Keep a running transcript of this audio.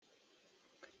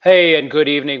Hey, and good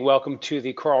evening. Welcome to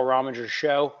the Carl Rominger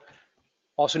Show,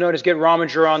 also known as Get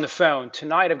Rominger on the Phone.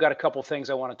 Tonight, I've got a couple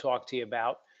things I want to talk to you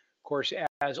about. Of course,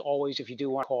 as always, if you do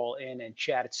want to call in and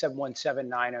chat, it's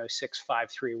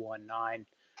 717-906-5319.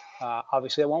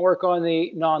 Obviously, I won't work on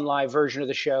the non-live version of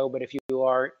the show, but if you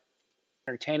are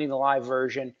entertaining the live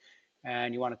version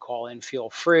and you want to call in, feel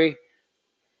free.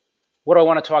 What do I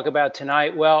want to talk about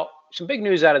tonight? Well, some big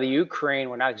news out of the Ukraine.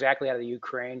 Well, not exactly out of the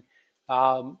Ukraine.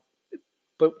 Um,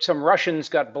 but some Russians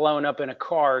got blown up in a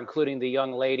car, including the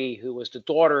young lady who was the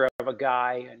daughter of a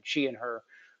guy, and she and her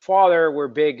father were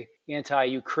big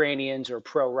anti-Ukrainians or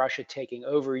pro-Russia taking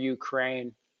over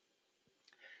Ukraine.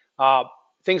 Uh,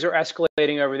 Things are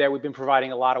escalating over there. We've been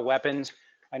providing a lot of weapons.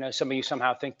 I know some of you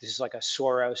somehow think this is like a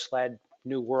Soros-led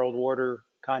New World Order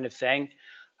kind of thing.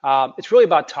 It's really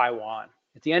about Taiwan.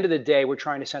 At the end of the day, we're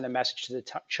trying to send a message to the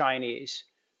Chinese,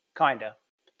 kind of,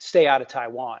 stay out of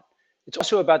Taiwan. It's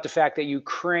also about the fact that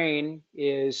Ukraine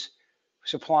is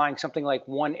supplying something like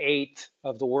 1/8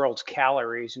 of the world's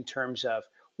calories in terms of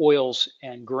oils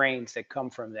and grains that come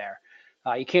from there.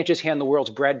 You can't just hand the world's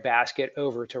breadbasket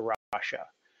over to Russia.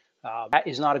 That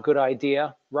is not a good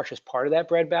idea. Russia's part of that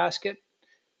breadbasket.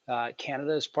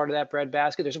 Canada is part of that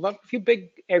breadbasket. There's a few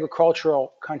big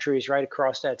agricultural countries right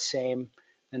across that same,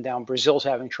 and down Brazil's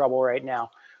having trouble right now.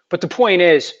 But the point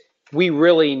is, we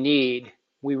really need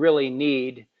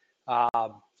uh,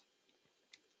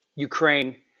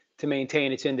 Ukraine to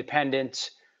maintain its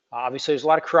independence. Obviously, there's a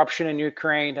lot of corruption in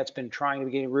Ukraine that's been trying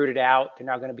to get rooted out. They're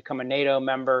now going to become a NATO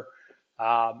member.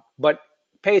 But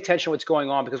pay attention to what's going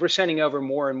on because we're sending over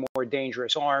more and more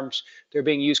dangerous arms. They're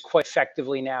being used quite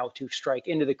effectively now to strike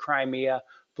into the Crimea,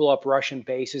 blow up Russian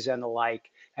bases and the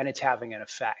like, and it's having an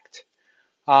effect.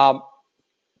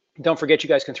 Don't forget, you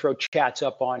guys can throw chats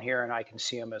up on here and I can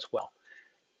see them as well.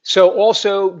 So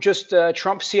also just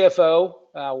Trump CFO,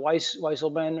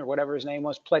 Weisselman or whatever his name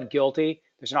was, pled guilty.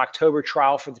 There's an October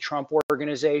trial for the Trump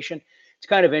Organization. It's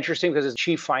kind of interesting because as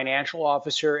chief financial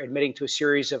officer admitting to a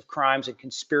series of crimes and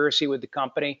conspiracy with the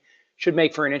company should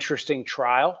make for an interesting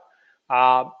trial.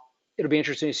 It'll be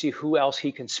interesting to see who else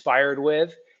he conspired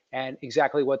with and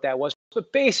exactly what that was.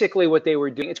 But basically what they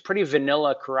were doing, it's pretty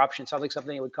vanilla corruption. Sounds like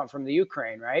something that would come from the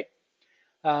Ukraine, right?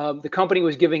 The company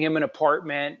was giving him an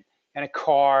apartment and a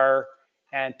car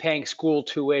and paying school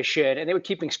tuition. And they were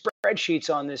keeping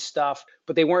spreadsheets on this stuff,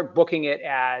 but they weren't booking it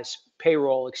as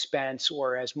payroll expense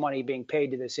or as money being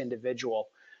paid to this individual.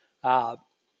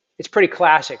 It's pretty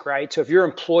classic, right? So if your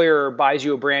employer buys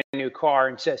you a brand new car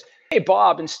and says, "Hey,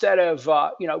 Bob, instead of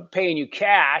paying you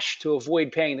cash to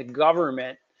avoid paying the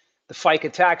government, the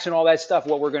FICA tax and all that stuff,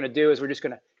 what we're going to do is we're just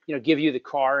going to give you the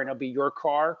car and it'll be your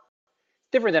car."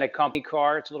 Different than a company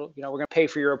car. It's a little, we're going to pay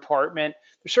for your apartment.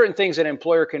 There's certain things that an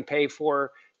employer can pay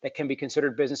for that can be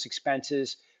considered business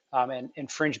expenses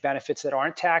and fringe benefits that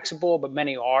aren't taxable, but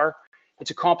many are.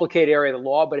 It's a complicated area of the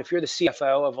law, but if you're the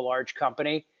CFO of a large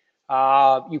company,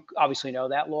 you obviously know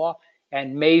that law.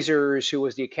 And Mazars, who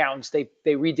was the accountants, they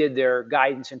redid their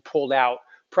guidance and pulled out,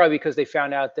 probably because they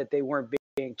found out that they weren't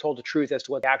being told the truth as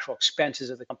to what the actual expenses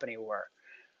of the company were.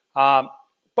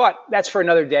 But that's for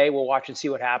another day. We'll watch and see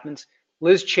what happens.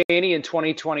 Liz Cheney in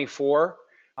 2024.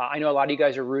 I know a lot of you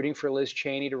guys are rooting for Liz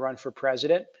Cheney to run for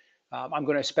president. I'm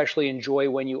going to especially enjoy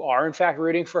when you are, in fact,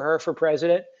 rooting for her for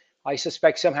president. I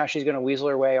suspect somehow she's going to weasel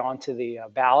her way onto the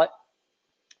ballot.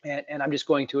 And I'm just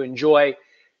going to enjoy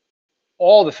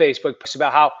all the Facebook posts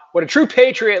about what a true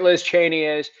patriot Liz Cheney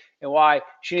is and why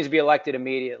she needs to be elected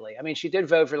immediately. I mean, she did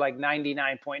vote for like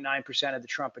 99.9% of the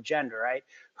Trump agenda, right?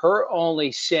 Her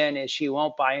only sin is she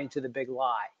won't buy into the big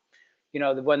lie.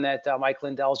 The one that Mike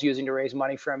Lindell's using to raise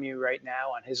money from you right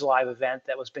now on his live event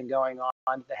that was been going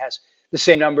on that has the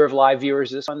same number of live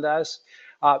viewers this one does.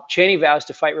 Cheney vows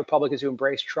to fight Republicans who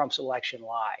embrace Trump's election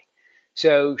lie.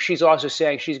 So she's also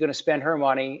saying she's going to spend her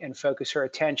money and focus her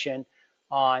attention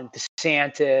on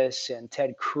DeSantis and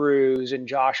Ted Cruz and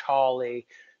Josh Hawley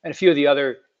and a few of the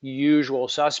other usual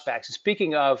suspects. And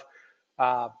speaking of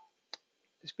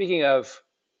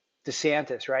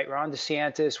DeSantis, right? Ron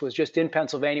DeSantis was just in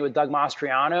Pennsylvania with Doug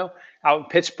Mastriano out in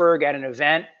Pittsburgh at an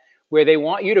event where they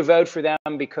want you to vote for them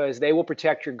because they will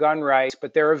protect your gun rights,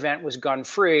 but their event was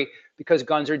gun-free because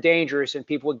guns are dangerous and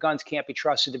people with guns can't be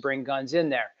trusted to bring guns in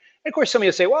there. And of course, some of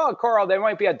you say, well, Carl, there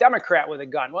might be a Democrat with a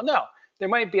gun. Well, no, there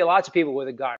might be lots of people with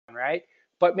a gun, right?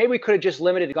 But maybe we could have just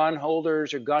limited gun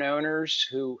holders or gun owners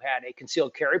who had a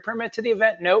concealed carry permit to the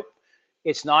event. Nope.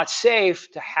 It's not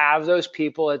safe to have those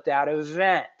people at that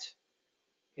event.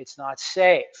 It's not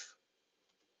safe,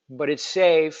 but it's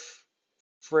safe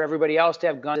for everybody else to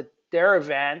have guns at their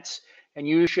events. And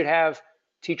you should have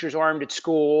teachers armed at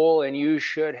school, and you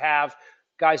should have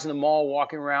guys in the mall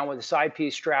walking around with a side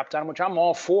piece strapped on, which I'm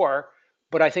all for,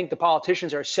 but I think the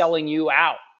politicians are selling you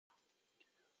out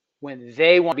when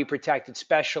they want to be protected,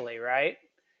 especially, right?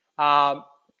 Um,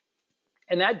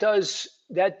 and that does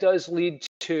lead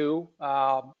to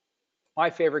my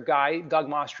favorite guy, Doug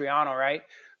Mastriano, right?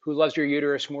 Who loves your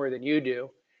uterus more than you do.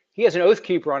 He has an oath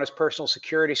keeper on his personal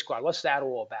security squad. What's that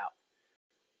all about?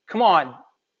 Come on,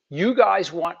 you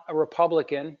guys want a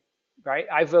Republican, right?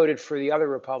 I voted for the other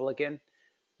Republican.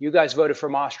 You guys voted for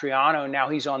Mastriano. Now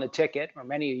he's on the ticket, or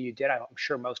many of you did. I'm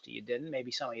sure most of you didn't.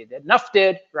 Maybe some of you did. Enough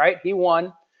did, right? He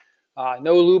won.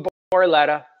 No Lou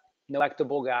Barletta, no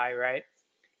electable guy, right?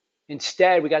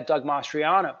 Instead, we got Doug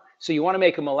Mastriano. So you want to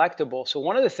make him electable. So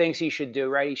one of the things he should do,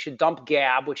 right? He should dump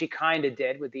Gab, which he kind of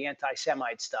did with the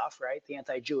anti-Semite stuff, right? The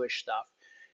anti-Jewish stuff.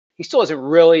 He still hasn't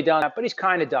really done that, but he's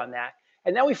kind of done that.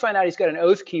 And then we find out he's got an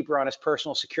oath keeper on his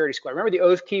personal security squad. Remember the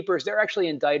oath keepers? They're actually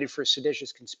indicted for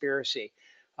seditious conspiracy.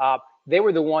 They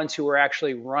were the ones who were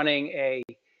actually running a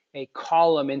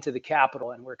column into the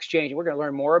Capitol and were exchanging. We're going to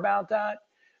learn more about that.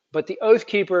 But the oath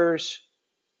keepers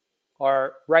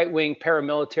are right-wing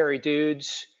paramilitary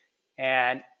dudes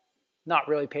and not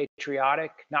really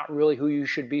patriotic, not really who you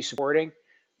should be supporting.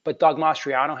 But Doug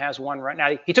Mastriano has one right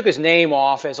now. He took his name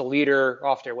off as a leader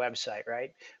off their website,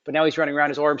 right? But now he's running around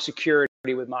as armed security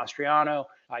with Mastriano.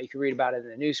 You can read about it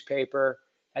in the newspaper.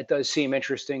 That does seem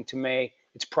interesting to me.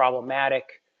 It's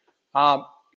problematic. I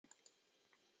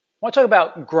want to talk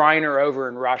about Griner over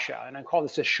in Russia, and I call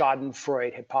this a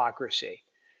Schadenfreude hypocrisy.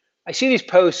 I see these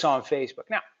posts on Facebook.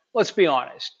 Now, let's be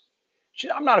honest.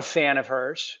 I'm not a fan of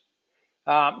hers.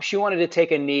 She wanted to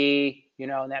take a knee,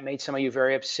 and that made some of you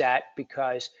very upset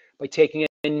because by taking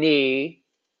a knee,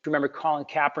 remember Colin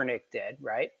Kaepernick did,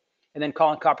 right? And then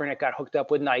Colin Kaepernick got hooked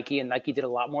up with Nike, and Nike did a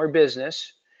lot more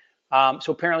business. So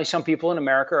apparently some people in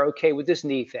America are okay with this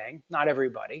knee thing, not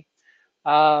everybody.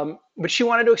 But she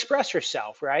wanted to express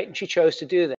herself, right? And she chose to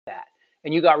do that.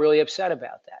 And you got really upset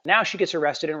about that. Now she gets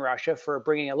arrested in Russia for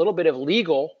bringing a little bit of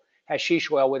legal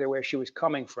hashish oil with her where she was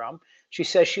coming from. She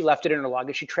says she left it in her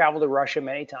luggage. She traveled to Russia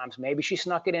many times. Maybe she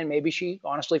snuck it in. Maybe she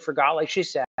honestly forgot, like she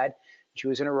said. She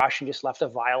was in a rush and just left a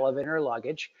vial of it in her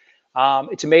luggage.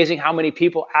 It's amazing how many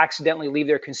people accidentally leave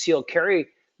their concealed carry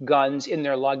guns in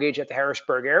their luggage at the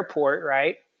Harrisburg airport,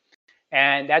 right?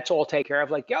 And that's all taken care of.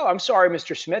 Like, yo, I'm sorry,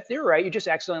 Mr. Smith. You're right. You just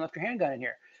accidentally left your handgun in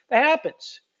here. That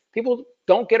happens. People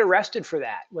don't get arrested for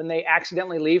that when they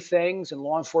accidentally leave things and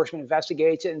law enforcement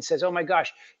investigates it and says, oh my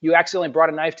gosh, you accidentally brought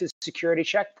a knife to the security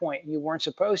checkpoint and you weren't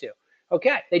supposed to.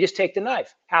 Okay, they just take the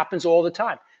knife. Happens all the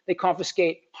time. They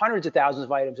confiscate hundreds of thousands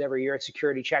of items every year at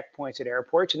security checkpoints at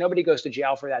airports, and nobody goes to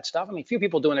jail for that stuff. I mean, few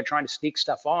people do when they're trying to sneak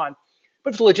stuff on, but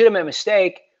if it's a legitimate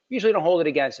mistake, we usually don't hold it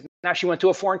against them. Now she went to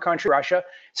a foreign country, Russia.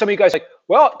 Some of you guys are like,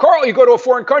 well, Carl, you go to a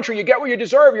foreign country, you get what you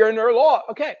deserve. You're in their law.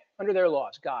 Okay, under their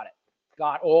laws. Got it.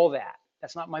 Got all that.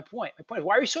 That's not my point. My point is,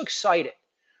 why are you so excited?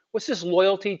 What's this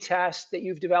loyalty test that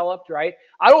you've developed, right?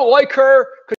 I don't like her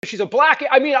because she's a black.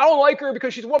 I don't like her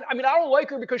because she's a woman. I don't like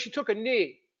her because she took a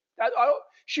knee.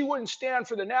 She wouldn't stand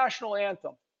for the national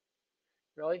anthem.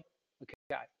 Really?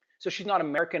 Okay. So she's not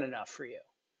American enough for you.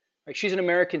 Right? She's an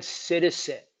American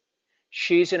citizen.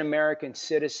 She's an American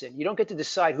citizen. You don't get to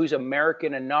decide who's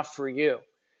American enough for you.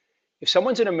 If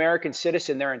someone's an American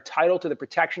citizen, they're entitled to the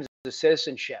protections of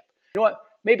citizenship. You know what?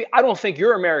 Maybe I don't think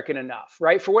you're American enough,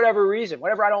 right? For whatever reason,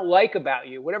 whatever I don't like about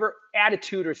you, whatever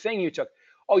attitude or thing you took.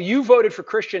 Oh, you voted for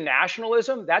Christian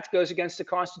nationalism? That goes against the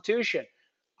Constitution.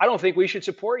 I don't think we should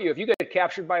support you. If you get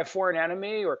captured by a foreign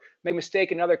enemy or make a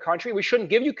mistake in another country, we shouldn't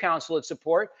give you consulate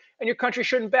support, and your country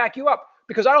shouldn't back you up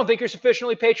because I don't think you're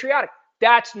sufficiently patriotic.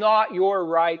 That's not your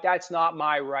right. That's not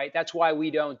my right. That's why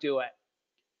we don't do it.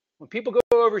 When people go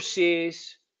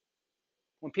overseas,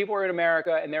 when people are in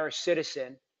America and they're a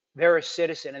citizen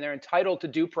and they're entitled to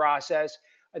due process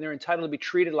and they're entitled to be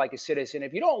treated like a citizen.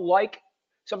 If you don't like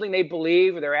something they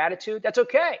believe or their attitude, that's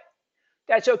okay.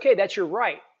 That's okay. That's your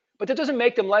right. But that doesn't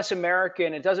make them less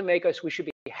American. It doesn't make us, we should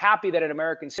be happy that an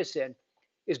American citizen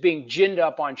is being ginned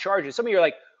up on charges. Some of you are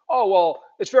like, oh, well,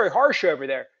 it's very harsh over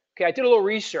there. Okay, I did a little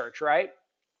research, right?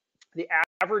 The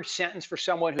average sentence for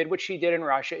someone who did what she did in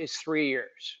Russia is 3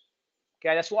 years.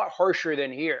 Okay, that's a lot harsher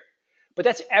than here. But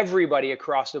that's everybody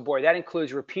across the board. That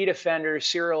includes repeat offenders,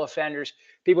 serial offenders,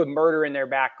 people with murder in their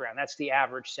background. That's the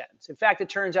average sentence. In fact, it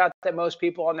turns out that most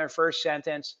people on their first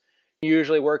sentence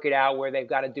usually work it out where they've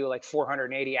got to do like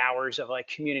 480 hours of like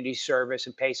community service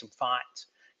and pay some fines.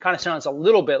 Kind of sounds a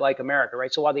little bit like America,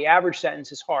 right? So while the average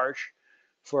sentence is harsh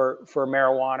for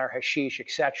marijuana or hashish,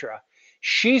 etc.,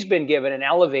 she's been given an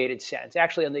elevated sentence,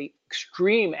 actually on the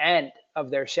extreme end of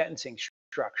their sentencing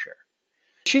structure.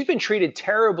 She's been treated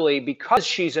terribly because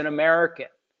she's an American.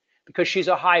 because she's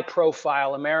a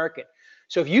high-profile American.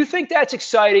 So if you think that's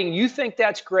exciting, you think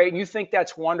that's great, and you think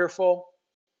that's wonderful,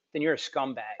 then you're a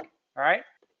scumbag, all right?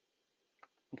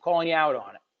 I'm calling you out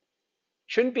on it.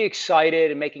 Shouldn't be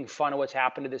excited and making fun of what's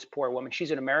happened to this poor woman.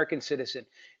 She's an American citizen.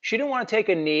 She didn't want to take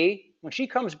a knee. When she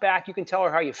comes back, you can tell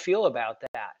her how you feel about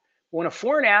that. When a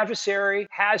foreign adversary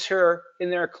has her in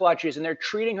their clutches and they're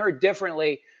treating her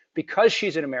differently because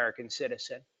she's an American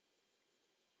citizen,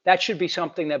 that should be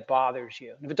something that bothers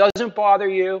you. And if it doesn't bother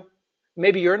you,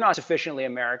 maybe you're not sufficiently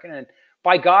American. And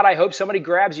by God, I hope somebody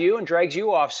grabs you and drags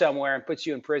you off somewhere and puts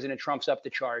you in prison and trumps up the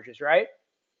charges, right?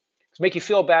 Does it make you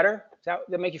feel better? Does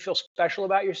that make you feel special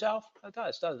about yourself? It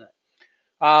does, doesn't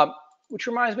it? Which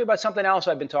reminds me about something else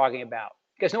I've been talking about.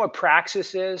 You guys know what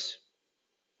praxis is?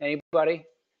 Anybody?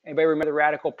 Anybody remember the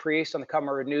Radical Priest on the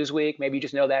cover of Newsweek? Maybe you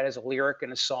just know that as a lyric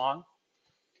in a song.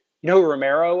 You know who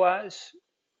Romero was?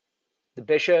 The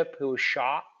bishop who was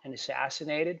shot and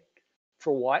assassinated.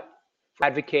 For what? For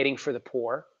advocating for the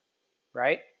poor,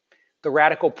 right? The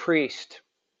Radical Priest,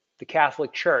 the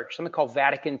Catholic Church, something called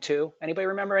Vatican II. Anybody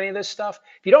remember any of this stuff?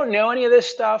 If you don't know any of this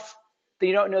stuff, then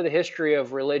you don't know the history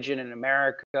of religion in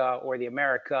America or the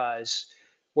Americas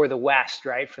or the West,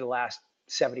 right, for the last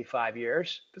 75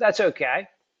 years. But that's okay.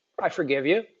 I forgive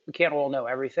you. We can't all know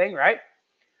everything, right?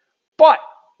 But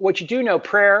what you do know,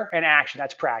 prayer and action,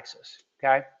 that's praxis,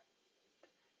 okay?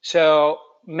 So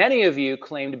many of you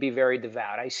claim to be very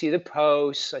devout. I see the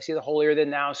posts. I see the holier than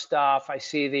thou stuff. I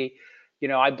see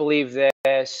the, I believe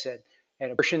this,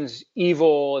 and abortion's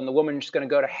evil, and the woman's going to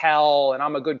go to hell, and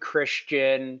I'm a good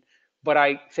Christian, but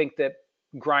I think that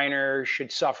Griner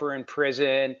should suffer in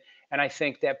prison, and I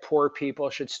think that poor people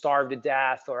should starve to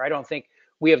death, or I don't think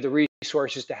we have the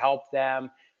resources to help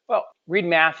them. Well, read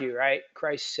Matthew, right?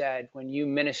 Christ said, when you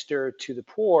minister to the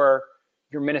poor,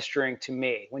 you're ministering to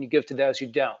me. When you give to those who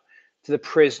don't, to the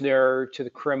prisoner, to the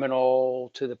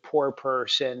criminal, to the poor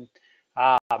person.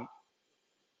 I'm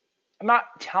not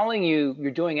telling you you're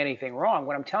doing anything wrong.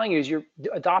 What I'm telling you is you're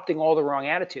adopting all the wrong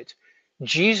attitudes.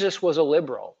 Jesus was a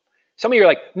liberal. Some of you are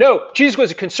like, no, Jesus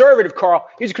was a conservative, Carl.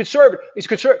 He's a conservative. He's a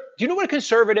conservative. Do you know what a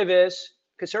conservative is?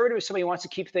 Conservative is somebody who wants to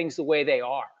keep things the way they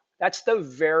are. That's the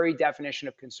very definition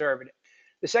of conservative.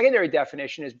 The secondary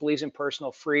definition is believes in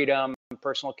personal freedom,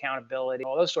 personal accountability,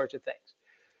 all those sorts of things.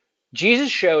 Jesus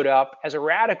showed up as a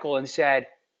radical and said,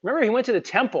 remember, he went to the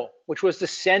temple, which was the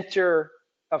center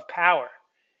of power.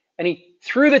 And he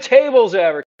threw the tables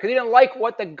over because he didn't like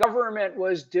what the government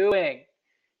was doing.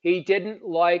 He didn't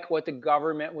like what the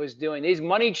government was doing. These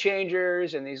money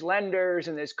changers and these lenders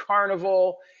and this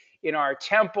carnival in our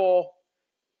temple.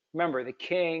 Remember, the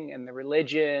king and the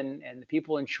religion and the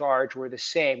people in charge were the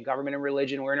same. Government and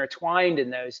religion were intertwined in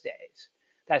those days.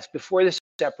 That's before the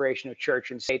separation of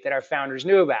church and state that our founders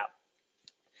knew about.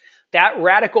 That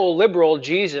radical liberal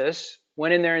Jesus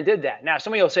went in there and did that. Now,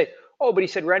 some of you will say, oh, but he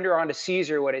said, render unto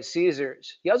Caesar what is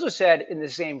Caesar's. He also said in the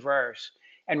same verse,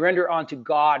 and render unto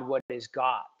God what is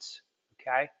God's.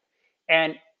 Okay?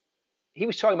 And he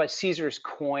was talking about Caesar's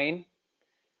coin,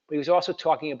 but he was also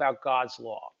talking about God's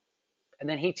law. And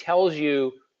then he tells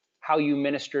you how you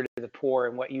minister to the poor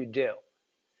and what you do.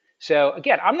 So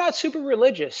again, I'm not super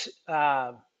religious.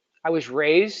 I was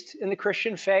raised in the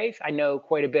Christian faith. I know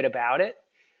quite a bit about it.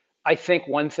 I think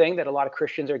one thing that a lot of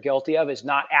Christians are guilty of is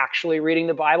not actually reading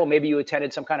the Bible. Maybe you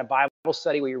attended some kind of Bible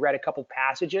study where you read a couple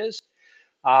passages.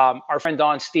 Our friend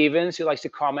Don Stevens, who likes to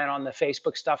comment on the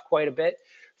Facebook stuff quite a bit,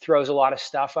 throws a lot of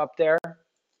stuff up there.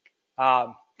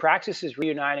 Praxis is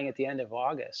reuniting at the end of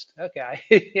August. Okay.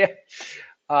 Yeah.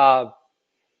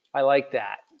 I like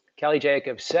that. Kelly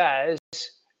Jacobs says,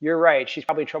 you're right. She's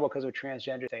probably in trouble because of a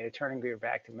transgender thing. Turning her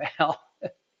back to male.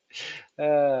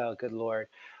 Oh, good Lord.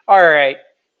 All right.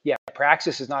 Yeah,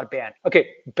 praxis is not a ban. Okay,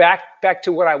 back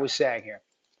to what I was saying here.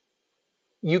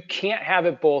 You can't have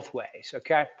it both ways,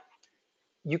 okay?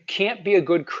 You can't be a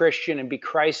good Christian and be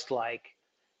Christ-like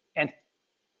and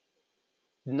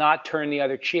not turn the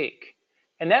other cheek.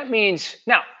 And that means,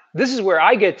 now, this is where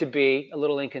I get to be a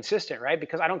little inconsistent, right?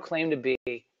 Because I don't claim to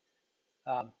be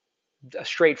a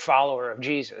straight follower of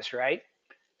Jesus, right?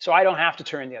 So I don't have to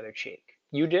turn the other cheek.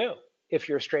 You do, if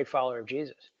you're a straight follower of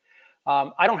Jesus.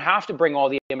 I don't have to bring all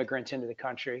the immigrants into the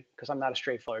country because I'm not a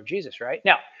straight follower of Jesus, right?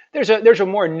 Now, there's a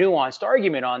more nuanced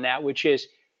argument on that, which is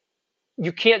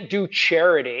you can't do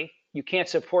charity, you can't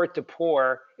support the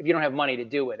poor if you don't have money to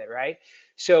do with it, right?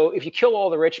 So if you kill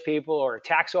all the rich people or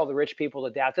tax all the rich people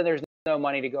to death, then there's no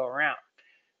money to go around.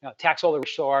 Now, tax all the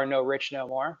rich so are no rich no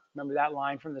more. Remember that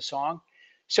line from the song?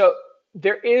 So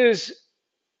there is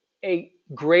a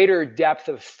greater depth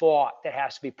of thought that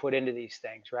has to be put into these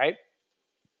things, right?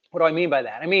 What do I mean by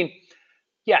that? I mean,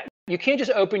 yeah, you can't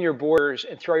just open your borders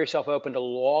and throw yourself open to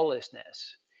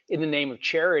lawlessness in the name of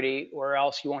charity, or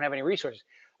else you won't have any resources.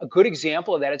 A good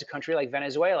example of that is a country like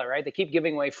Venezuela, right? They keep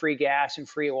giving away free gas and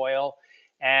free oil,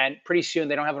 and pretty soon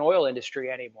they don't have an oil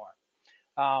industry anymore,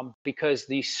 because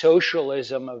the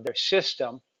socialism of their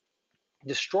system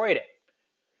destroyed it.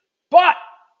 But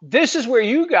this is where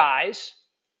you guys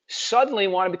suddenly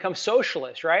want to become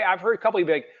socialists, right? I've heard a couple of you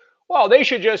be like, well, they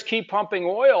should just keep pumping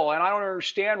oil. And I don't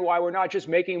understand why we're not just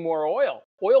making more oil.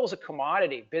 Oil is a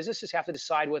commodity. Businesses have to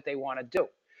decide what they want to do.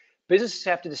 Businesses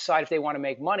have to decide if they want to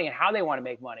make money and how they want to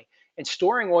make money. And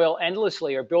storing oil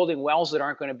endlessly or building wells that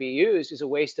aren't going to be used is a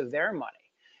waste of their money.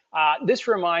 This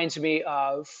reminds me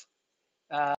of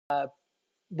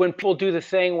when people do the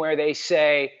thing where they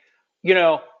say, you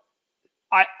know,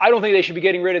 I don't think they should be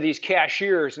getting rid of these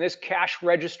cashiers, and this cash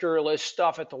registerless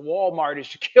stuff at the Walmart is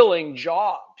killing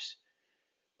jobs.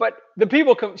 But the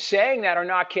people saying that are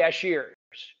not cashiers.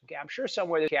 Okay, I'm sure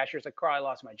somewhere the cashiers like, Carl, I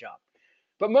lost my job.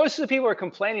 But most of the people who are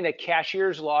complaining that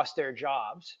cashiers lost their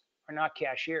jobs are not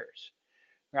cashiers,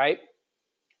 right?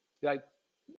 Like,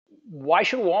 why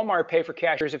should Walmart pay for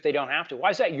cashiers if they don't have to?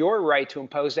 Why is that your right to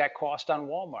impose that cost on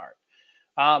Walmart?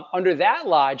 Under that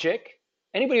logic,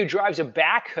 anybody who drives a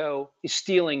backhoe is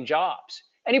stealing jobs.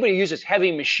 Anybody who uses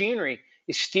heavy machinery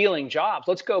is stealing jobs.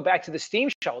 Let's go back to the steam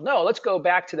shovel. No, let's go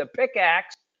back to the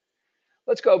pickaxe.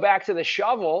 Let's go back to the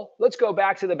shovel. Let's go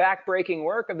back to the backbreaking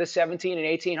work of the 17 and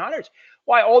 1800s.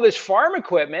 Why all this farm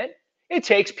equipment? It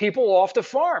takes people off the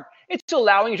farm. It's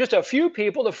allowing just a few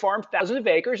people to farm thousands of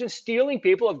acres and stealing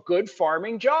people of good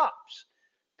farming jobs.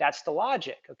 That's the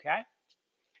logic, okay?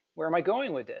 Where am I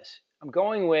going with this? I'm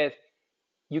going with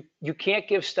you can't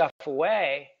give stuff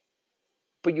away,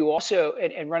 but you also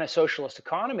and run a socialist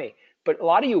economy. But a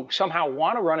lot of you somehow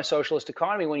want to run a socialist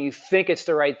economy when you think it's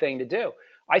the right thing to do.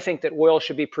 I think that oil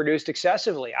should be produced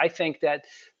excessively. I think that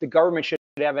the government should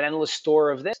have an endless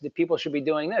store of this, that people should be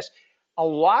doing this. A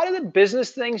lot of the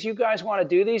business things you guys want to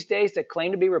do these days that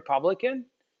claim to be Republican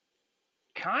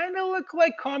kind of look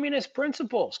like communist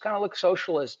principles, kind of look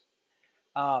socialist.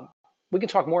 We can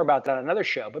talk more about that on another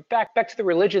show, but back to the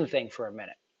religion thing for a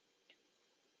minute.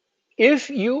 If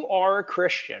you are a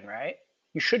Christian, right,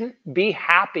 you shouldn't be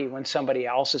happy when somebody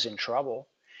else is in trouble.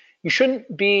 You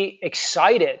shouldn't be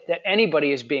excited that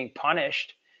anybody is being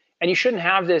punished. And you shouldn't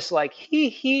have this like,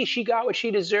 she got what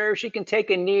she deserves. She can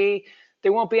take a knee.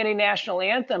 There won't be any national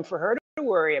anthem for her to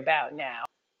worry about now.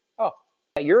 Oh,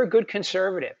 you're a good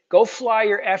conservative. Go fly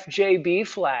your FJB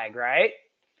flag, right?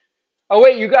 Oh,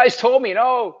 wait, you guys told me,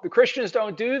 no, the Christians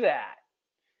don't do that.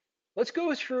 Let's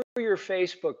go through your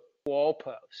Facebook wall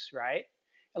posts, right?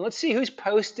 And let's see who's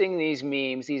posting these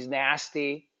memes, these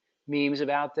nasty memes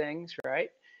about things, right?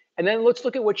 And then let's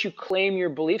look at what you claim your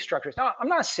belief structures. Now, I'm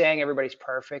not saying everybody's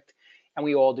perfect and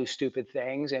we all do stupid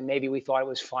things, and maybe we thought it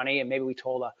was funny, and maybe we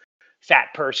told a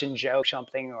fat person joke or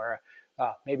something, or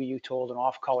maybe you told an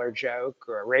off-color joke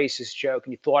or a racist joke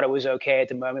and you thought it was okay at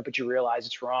the moment, but you realize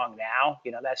it's wrong now.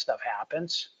 You know, that stuff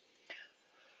happens.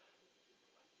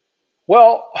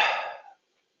 Well,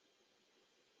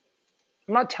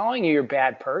 I'm not telling you you're a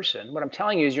bad person. What I'm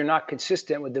telling you is you're not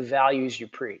consistent with the values you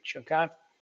preach, okay?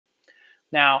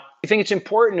 Now, you think it's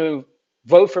important to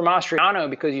vote for Mastriano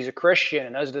because he's a Christian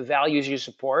and those are the values you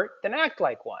support, then act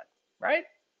like one, right?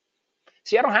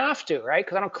 See, I don't have to, right?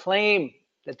 Because I don't claim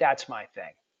that that's my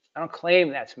thing. I don't claim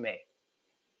that's me.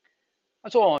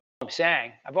 That's all I'm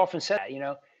saying. I've often said that, you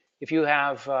know, if you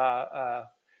have, what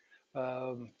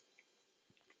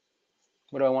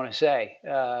do I want to say?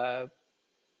 Yeah,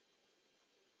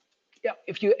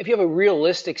 if you have a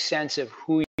realistic sense of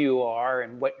who you are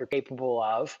and what you're capable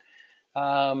of,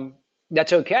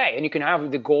 that's okay. And you can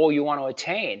have the goal you want to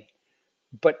attain,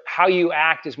 but how you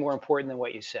act is more important than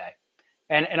what you say.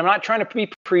 And I'm not trying to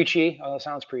be preachy. Oh, that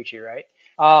sounds preachy, right?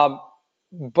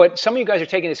 But some of you guys are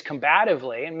taking this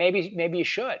combatively, and maybe you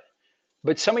should.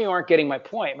 But some of you aren't getting my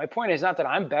point. My point is not that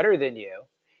I'm better than you.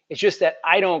 It's just that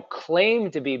I don't claim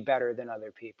to be better than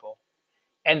other people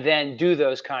and then do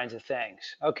those kinds of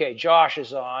things. Okay, Josh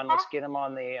is on. Let's get him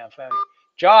on the phone.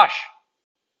 Josh.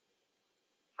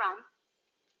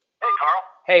 Hey, Carl.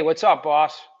 Hey, what's up,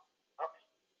 boss?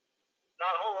 Not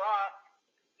a whole lot.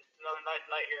 Just another nice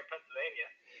night here in Pennsylvania.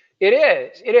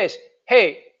 It is.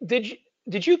 Hey,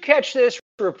 did you catch this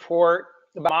report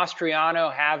about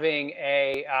Mastriano having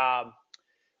a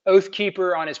oath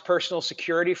keeper on his personal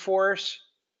security force?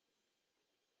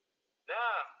 Yeah,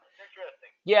 interesting.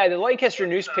 Yeah, the Lancaster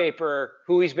newspaper,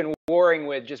 who he's been warring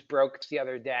with, just broke the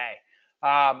other day.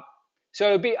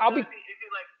 So Is he like currently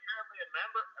a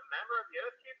member of the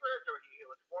Oath Keepers, or he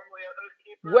was formerly an Oath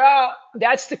Keeper? Well,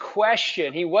 that's the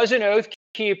question. He was an Oath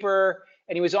Keeper,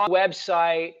 and he was on the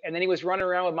website, and then he was running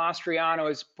around with Mastriano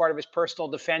as part of his personal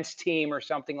defense team or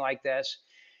something like this.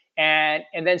 And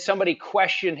then somebody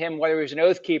questioned him whether he was an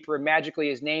Oath Keeper, and magically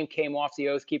his name came off the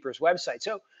Oath Keeper's website.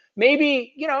 So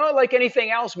maybe, like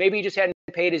anything else, maybe he just hadn't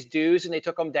paid his dues and they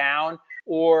took him down,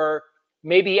 or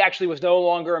maybe he actually was no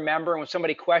longer a member. And when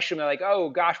somebody questioned him, they're like, oh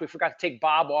gosh, we forgot to take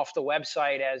Bob off the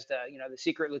website as the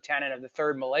secret lieutenant of the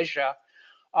 3rd Militia.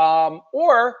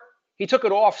 Or he took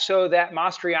it off so that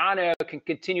Mastriano can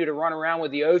continue to run around with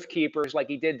the Oath Keepers like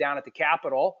he did down at the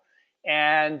Capitol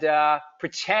and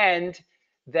pretend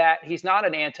that he's not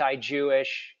an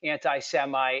anti-Jewish,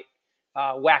 anti-Semite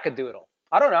wackadoodle.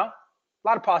 I don't know. A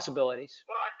lot of possibilities.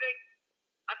 Well, I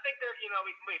think there,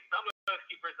 some of those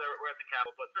keepers that were at the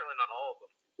Capitol, but certainly not all of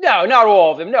them. No, not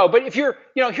all of them. No, but if you're,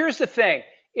 here's the thing.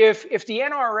 If the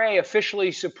NRA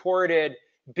officially supported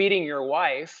beating your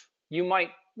wife, you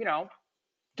might,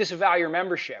 disavow your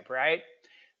membership, right?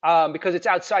 Because it's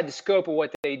outside the scope of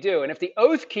what they do. And if the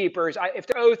Oath Keepers, if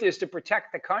their oath is to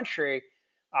protect the country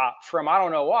from I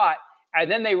don't know what, and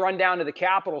then they run down to the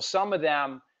Capitol, some of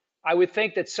them, I would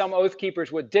think that some Oath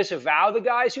Keepers would disavow the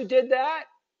guys who did that,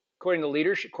 according to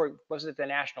leadership, wasn't it the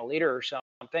national leader or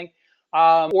something?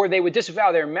 Or they would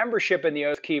disavow their membership in the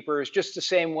Oath Keepers just the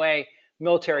same way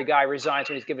military guy resigns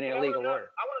when he's given an illegal order.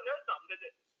 I want to know something.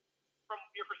 From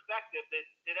your perspective,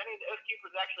 did any of the Oath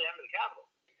Keepers actually enter the Capitol?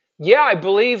 Yeah, I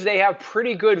believe they have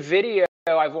pretty good video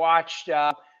I've watched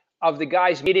of the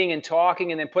guys meeting and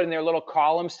talking and then putting their little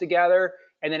columns together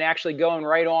and then actually going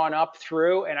right on up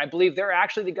through. And I believe they're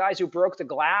actually the guys who broke the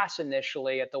glass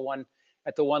initially at the one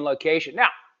location. Now,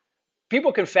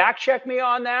 people can fact check me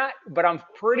on that, but I'm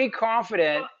pretty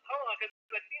confident. Hold on, because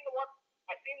I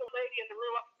seen the lady in the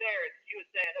room upstairs. She was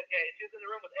saying, okay, she was in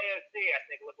the room with AOC, I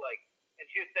think it looked like. And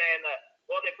she was saying that,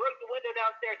 well, they broke the window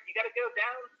downstairs. You got to go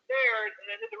downstairs and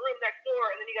then to the room next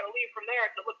door, and then you got to leave from there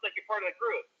so it looks like you're part of the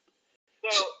group.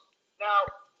 So now,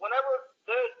 whenever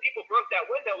those people broke that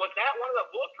window, was that one of the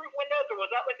bulletproof windows, or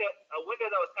was that like a window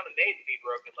that was kind of made to be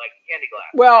broken, like candy glass?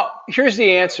 Well, here's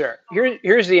the answer.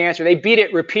 Here's the answer. They beat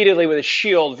it repeatedly with a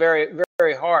shield very,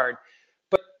 very hard.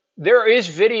 But there is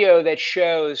video that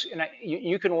shows, and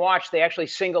you can watch, they actually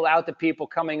single out the people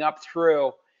coming up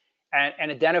through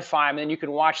and identify them, and then you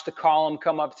can watch the column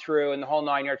come up through and the whole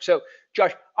 9 yards. So,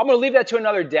 Josh, I'm going to leave that to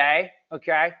another day,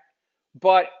 okay?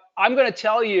 But I'm going to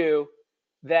tell you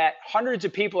that hundreds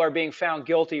of people are being found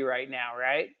guilty right now,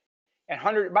 right? And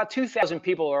about 2,000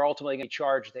 people are ultimately going to be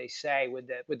charged, they say, with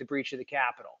the breach of the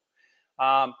Capitol.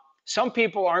 Some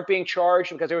people aren't being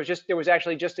charged because there was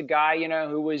actually just a guy,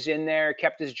 who was in there,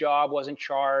 kept his job, wasn't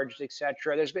charged,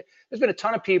 etc. There's been a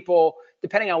ton of people,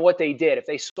 depending on what they did. If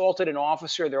they assaulted an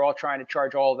officer, they're all trying to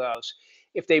charge all those.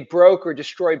 If they broke or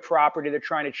destroyed property, they're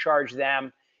trying to charge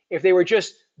them. If they were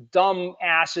just dumb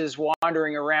asses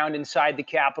wandering around inside the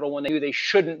Capitol when they knew they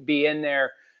shouldn't be in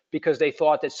there because they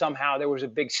thought that somehow there was a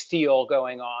big steal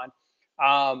going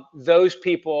on, those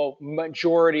people,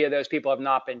 majority of those people have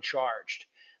not been charged.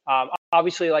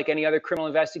 Obviously, like any other criminal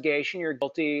investigation, you're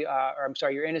guilty,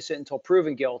 you're innocent until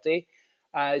proven guilty.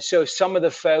 So some of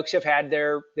the folks have had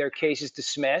their cases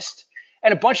dismissed,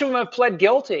 and a bunch of them have pled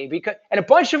guilty and a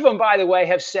bunch of them, by the way,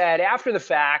 have said after the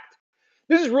fact,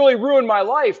 this has really ruined my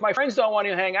life. My friends don't want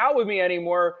to hang out with me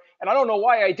anymore, and I don't know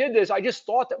why I did this. I just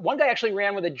thought that one guy actually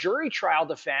ran with a jury trial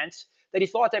defense that he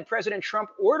thought that President Trump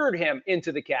ordered him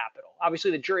into the Capitol.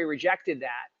 Obviously, the jury rejected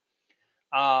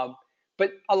that.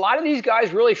 But a lot of these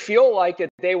guys really feel like that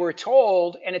they were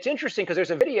told, and it's interesting because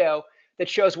there's a video that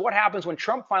shows what happens when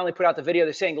Trump finally put out the video.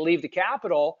 They're saying leave the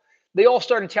Capitol. They all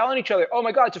started telling each other, oh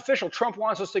my God, it's official. Trump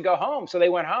wants us to go home. So they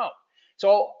went home.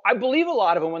 So I believe a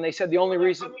lot of them when they said the only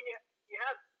reason. I mean, you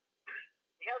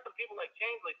have some people like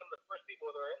Chansley, some of the first people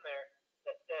that were in there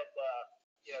that said,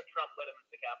 Trump led him to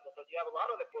the Capitol. But you have a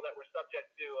lot of the people that were subject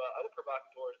to other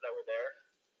provocateurs that were there.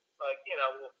 Like,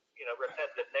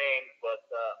 repetitive names, but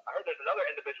I heard there's another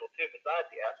individual too besides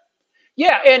the F.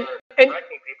 Yeah, and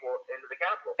directing people into the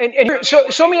Capitol. And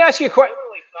so let me ask you a question.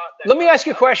 Let me ask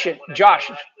you a question,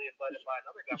 Josh.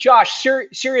 Josh,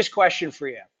 serious question for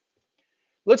you.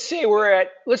 Let's say we're at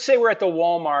the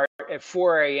Walmart at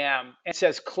 4 a.m. and it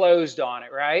says closed on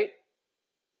it, right?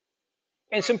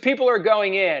 And some people are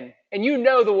going in, and the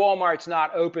Walmart's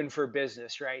not open for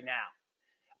business right now.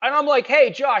 And I'm like,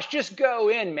 hey, Josh, just go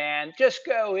in, man. Just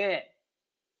go in.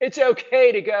 It's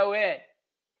okay to go in.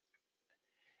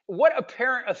 What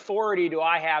apparent authority do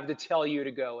I have to tell you to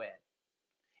go in?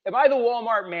 Am I the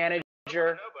Walmart manager?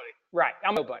 Nobody. Right,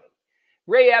 I'm nobody.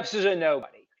 Ray Epps is a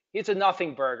nobody. It's a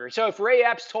nothing burger. So if Ray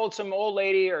Epps told some old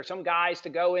lady or some guys to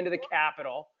go into the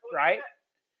Capitol, right?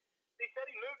 They said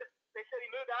he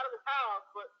moved out of his house,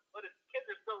 but but his kids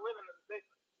are still living in the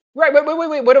basement. Right,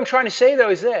 wait. What I'm trying to say though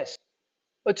is this.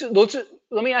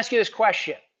 Let me ask you this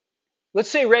question. Let's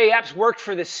say Ray Epps worked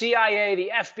for the CIA,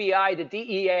 the FBI, the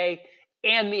DEA,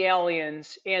 and the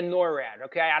aliens and NORAD.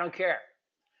 Okay, I don't care.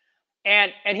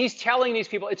 And he's telling these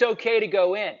people it's okay to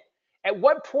go in. At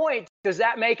what point does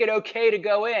that make it okay to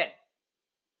go in?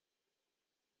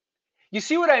 You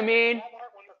see what I mean?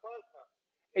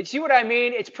 You see what I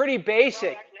mean? It's pretty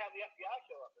basic.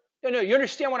 No, you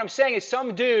understand what I'm saying? Is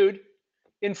some dude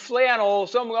in flannel,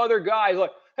 some other guy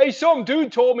like, hey, some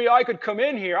dude told me I could come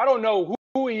in here. I don't know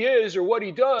who he is or what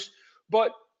he does,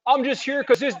 but I'm just here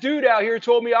because this dude out here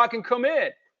told me I can come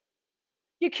in.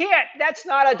 You can't. That's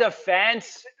not a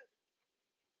defense.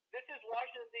 This is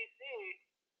Washington, D.C.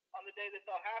 on the day this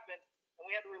all happened, and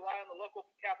we had to rely on the local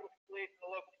Capitol Police and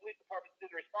the local police department to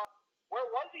do the response. Where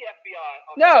was the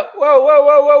FBI? No,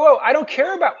 whoa. I don't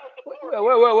care about.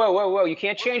 Whoa. You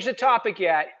can't change the topic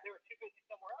yet.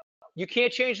 You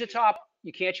can't change the top.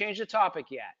 You can't change the topic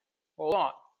yet. Hold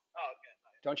on. Oh, okay.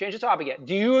 Don't change the topic yet.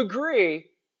 Do you agree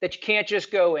that you can't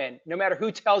just go in, no matter who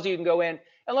tells you can go in,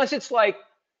 unless it's like,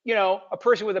 you know, a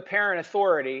person with apparent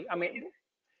authority? I mean, well,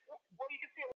 you can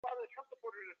see a lot of the Trump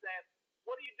supporters are saying,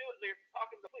 "What are you doing?" They're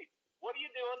talking to the police. What are you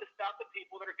doing to stop the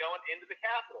people that are going into the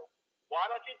Capitol? Why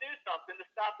don't you do something to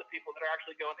stop the people that are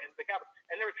actually going into the Capitol?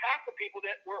 And there was half the people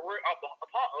that were appalled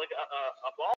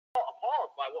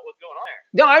by what was going on there.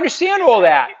 No, I understand all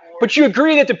that, but you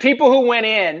agree that the people who went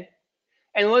in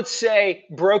and let's say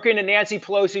broke into Nancy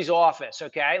Pelosi's office,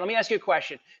 okay? Let me ask you a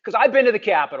question, because I've been to the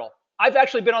Capitol. I've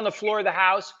actually been on the floor of the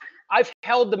House. I've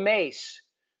held the mace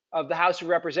of the House of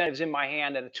Representatives in my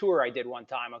hand at a tour I did one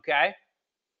time, okay?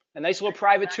 A nice little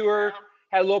private tour.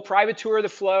 Had a little private tour of the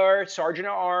floor, Sergeant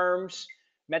at Arms,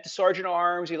 met the Sergeant at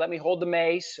Arms. He let me hold the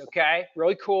mace, okay?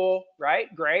 Really cool, right?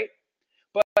 Great.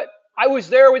 But I was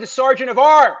there with the Sergeant of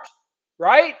Arms,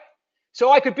 right?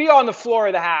 So I could be on the floor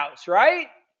of the House, right?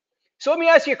 So let me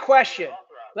ask you a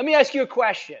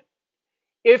question.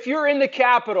 If you're in the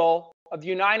Capitol of the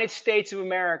United States of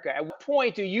America, at what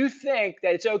point do you think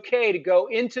that it's okay to go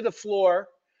into the floor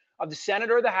of the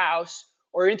Senate or the House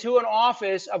or into an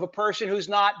office of a person who's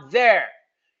not there?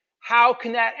 How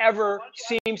can that ever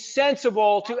seem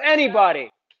sensible to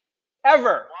anybody? Ever? Why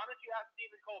don't you ask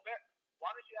Stephen Colbert? Why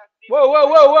don't you ask Stephen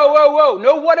Whoa.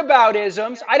 No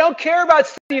whataboutisms. I don't care about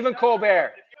Stephen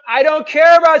Colbert. I don't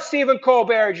care about Stephen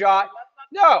Colbert, Josh.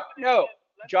 No.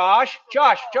 Josh.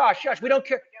 We don't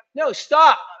care. No,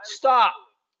 stop.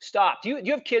 Do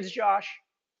you have kids, Josh?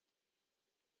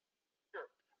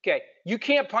 Okay. You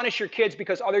can't punish your kids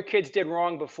because other kids did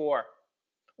wrong before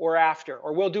or after,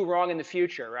 or will do wrong in the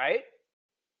future, right?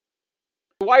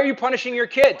 Why are you punishing your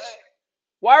kids?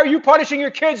 Why are you punishing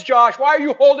your kids, Josh? Why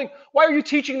are you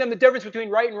teaching them the difference between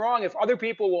right and wrong if other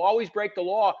people will always break the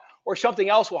law or something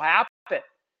else will happen?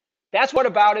 That's what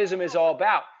whataboutism is all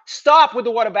about. Stop with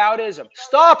the whataboutism.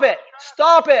 Stop it.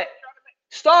 Stop the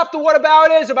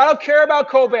whataboutism. I don't care about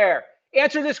Colbert.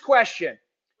 Answer this question.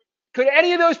 Could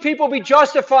any of those people be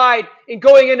justified in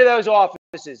going into those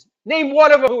offices? Name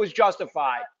one of them who was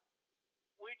justified.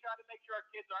 We try to make sure our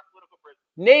kids aren't political prisoners.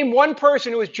 Name one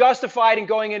person who was justified in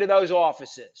going into those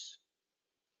offices.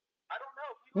 I don't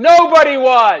know.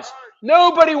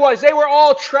 Nobody was. They were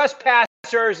all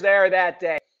trespassers there that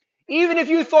day. Even if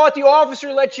you thought the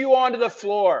officer let you onto the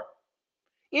floor,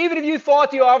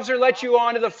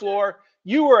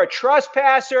 you were a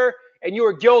trespasser and you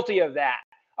were guilty of that.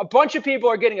 A bunch of people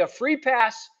are getting a free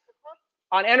pass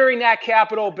on entering that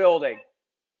Capitol building,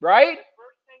 right?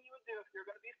 First thing you would do if you're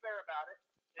going to be fair about it.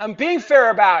 I'm being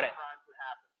fair about it. You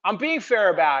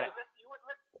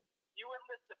wouldn't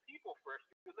list the people first.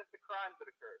 You would list the crimes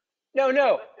that occurred. No. List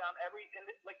down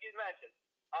like you mentioned,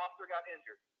 officer got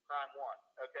injured, crime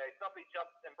 1. Okay, somebody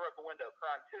jumped and broke a window,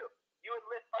 crime 2. You would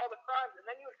list all the crimes, and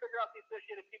then you would figure out the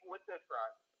associated people with those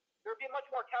crimes. There would be much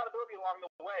more accountability along the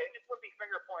way. It just wouldn't be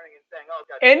finger pointing and saying, "Oh,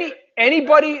 God."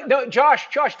 Anybody? No, Josh.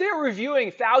 They're reviewing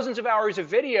thousands of hours of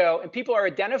video, and people are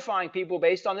identifying people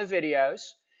based on the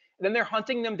videos. And then they're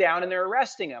hunting them down and they're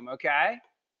arresting them. Okay.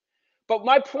 But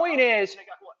my point is, they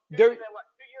got what? 2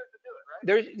 years to do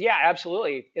it, right? Yeah,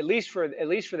 absolutely. At least for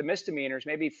the misdemeanors,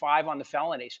 maybe 5 on the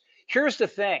felonies. Here's the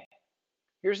thing.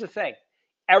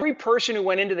 Every person who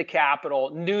went into the Capitol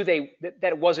knew that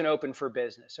it wasn't open for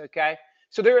business. Okay.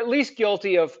 So they're at least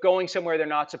guilty of going somewhere they're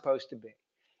not supposed to be.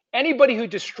 Anybody who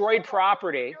destroyed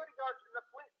property. Some of the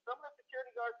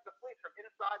security guards and the police from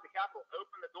inside the Capitol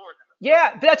open the doors.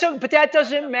 Yeah, but that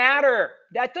doesn't matter.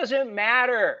 That doesn't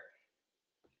matter.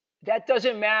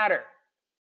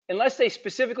 Unless they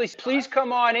specifically, please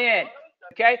come on in.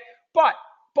 Okay? But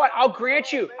I'll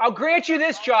grant you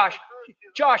this, Josh.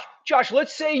 Josh,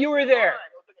 let's say you were there.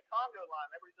 It was like a Congo line.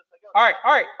 Everybody's just like,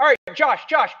 All right,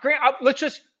 Josh, Grant, let's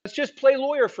just play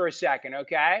lawyer for a second,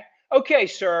 okay? Okay,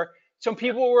 sir. Some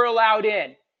people were allowed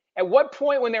in. At what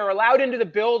point, when they were allowed into the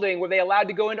building, were they allowed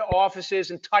to go into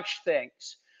offices and touch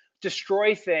things,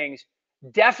 destroy things,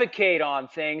 defecate on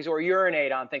things, or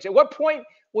urinate on things? At what point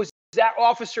was that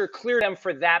officer cleared them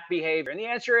for that behavior? And the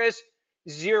answer is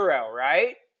 0,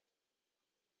 right?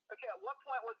 okay, at what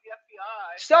point was the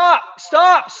FBI? Stop. Records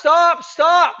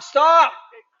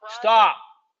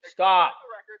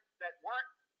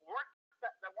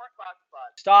that weren't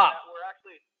classified. Stop. That were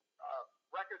actually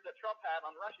records that Trump had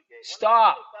on Russiagate.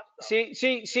 Stop.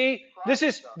 See.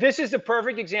 This is the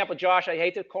perfect example, Josh. I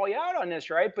hate to call you out on this,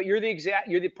 right? But you're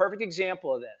the perfect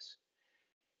example of this.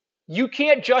 You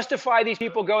can't justify these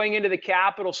people going into the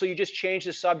Capitol, so you just change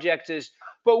the subject as.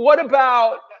 But what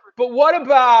about what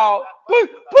about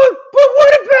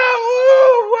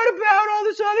all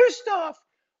this other stuff?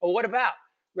 Well, what about?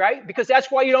 Right? Because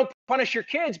that's why you don't punish your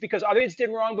kids, because other kids did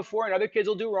wrong before and other kids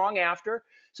will do wrong after.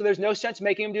 So there's no sense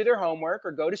making them do their homework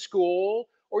or go to school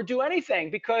or do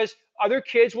anything, because other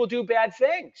kids will do bad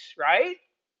things, right?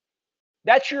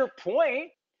 That's your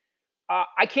point.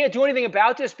 I can't do anything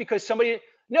about this because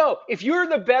no, if you're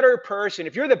the better person,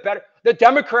 the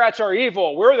Democrats are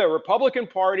evil. We're the Republican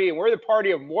Party and we're the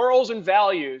party of morals and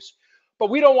values. But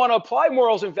we don't want to apply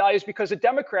morals and values because the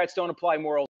Democrats don't apply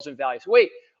morals and values.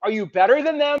 Wait, are you better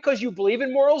than them because you believe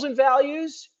in morals and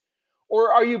values?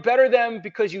 Or are you better than them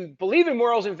because you believe in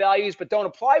morals and values but don't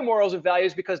apply morals and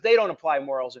values because they don't apply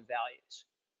morals and values?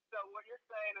 So what you're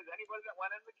saying is anybody that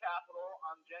went in the Capitol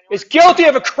on January is guilty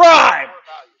of a crime.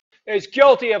 Is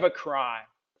guilty of a crime.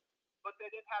 But they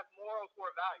didn't have moral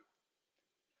core values.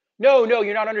 No,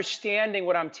 you're not understanding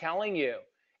what I'm telling you.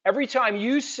 Every time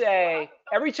you say,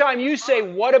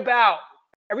 what about,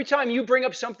 every time you bring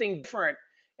up something different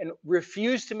and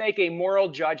refuse to make a moral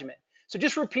judgment. So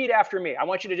just repeat after me. I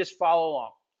want you to just follow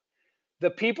along. The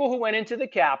people who went into the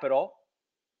Capitol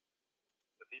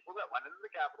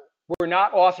were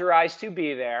not authorized to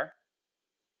be there.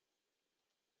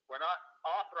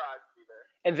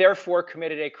 And therefore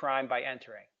committed a crime by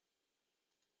entering.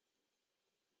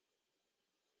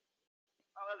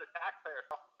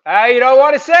 You don't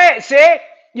want to say it. See?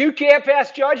 You can't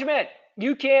pass judgment.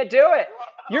 You can't do it.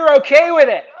 You're okay with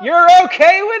it. You're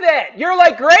okay with it. You're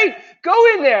like, great.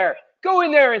 Go in there. Go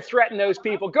in there and threaten those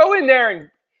people. Go in there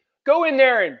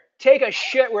and take a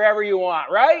shit wherever you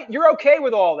want, right? You're okay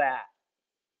with all that.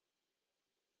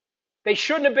 They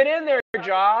shouldn't have been in there,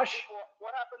 Josh.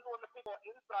 What happens when the people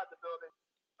inside the building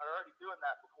are already doing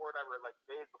that before it ever, like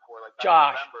days before, like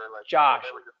Josh, November, like Josh. They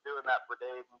were just doing that for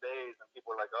days and days, and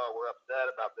people were like, "Oh, we're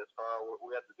upset about this, Carl.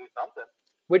 We have to do something."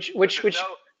 Which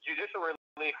no judicial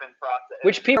relief in process.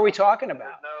 Which people are we talking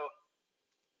about?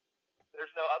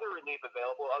 There's no other relief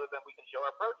available other than we can show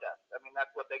our protest. I mean, that's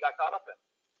what they got caught up in.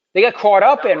 They got caught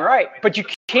up in, right? I mean, but you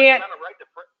can't.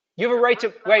 You have a right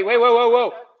to. Wait.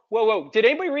 Whoa. Did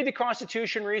anybody read the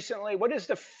Constitution recently? What does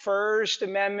the First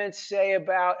Amendment say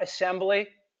about assembly?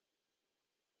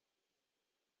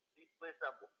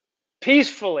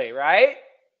 Peacefully, right?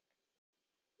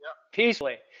 Yep.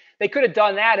 Peacefully. They could have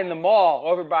done that in the mall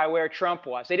over by where Trump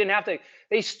was. They didn't have to.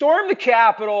 They stormed the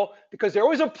Capitol because there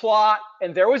was a plot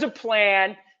and there was a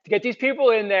plan to get these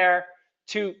people in there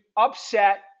to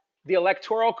upset the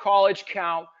Electoral College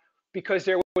count because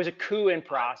there was a coup in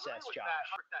process, Josh.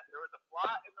 There was a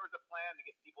plot and there was a plan to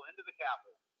get people into the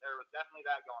Capitol. There was definitely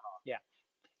that going on. Yeah.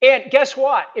 And guess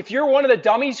what? If you're one of the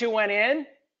dummies who went in,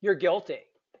 you're guilty.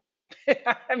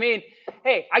 I mean,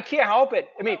 hey, I can't help it.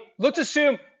 I mean, let's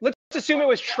assume it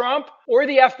was Trump or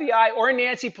the FBI or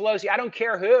Nancy Pelosi. I don't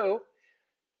care who.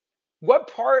 What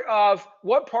part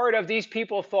of these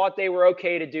people thought they were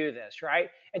okay to do this, right?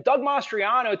 And Doug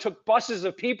Mastriano took buses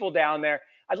of people down there.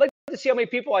 I'd like to see how many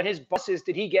people on his buses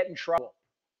did he get in trouble.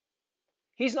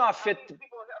 He's not fit. How many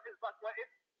people on his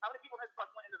bus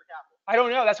went into the Capitol? I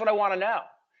don't know. That's what I want to know.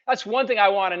 That's one thing I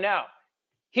want to know.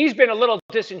 He's been a little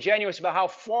disingenuous about how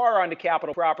far onto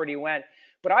Capitol property he went,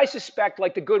 but I suspect,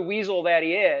 like the good weasel that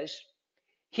he is,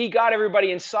 he got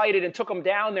everybody incited and took them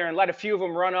down there and let a few of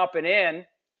them run up and in.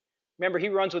 Remember, he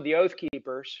runs with the Oath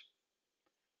Keepers.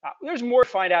 There's more to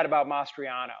find out about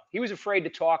Mastriano. He was afraid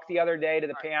to talk the other day to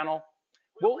the panel.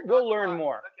 We'll learn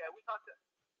more. Okay, we talked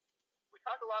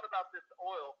a lot about this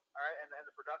oil, all right, and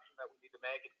the production that we need to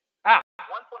make.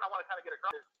 One point I want to kind of get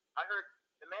across is I heard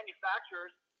the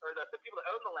manufacturers or the people that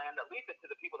own the land that lease it to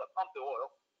the people that pump the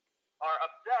oil are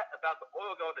upset about the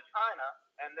oil going to China,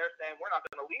 and they're saying we're not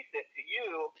going to lease it to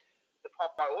you to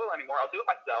pump my oil anymore. I'll do it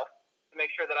myself to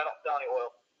make sure that I don't sell any oil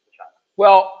to China.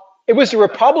 Well, It was the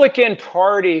Republican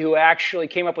Party who actually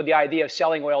came up with the idea of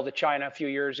selling oil to China a few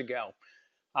years ago.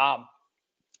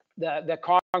 The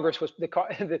Congress was the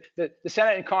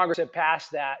Senate and Congress had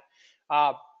passed that.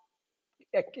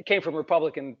 It came from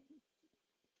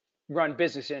Republican-run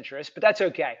business interests, but that's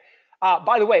okay.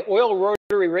 By the way, oil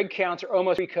rotary rig counts are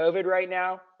almost pre-COVID right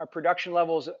now. Our production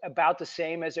level is about the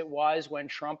same as it was when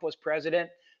Trump was president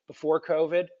before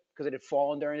COVID, because it had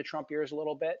fallen during the Trump years a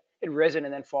little bit. It had risen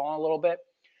and then fallen a little bit.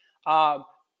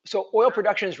 So oil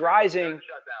production is rising,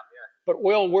 but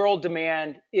oil world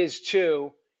demand is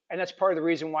too. And that's part of the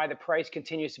reason why the price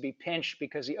continues to be pinched,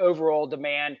 because the overall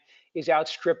demand is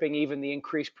outstripping even the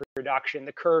increased production.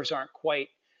 The curves aren't quite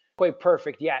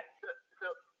perfect yet.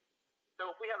 So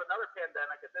if we have another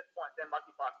pandemic at this point, then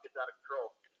monkeypox gets out of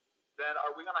control, then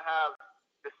are we going to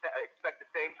expect the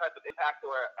same type of impact to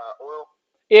our oil?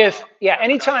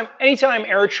 Anytime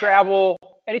air travel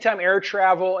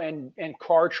and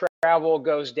car travel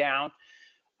goes down,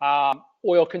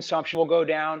 oil consumption will go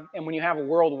down. And when you have a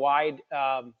worldwide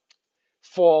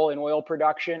fall in oil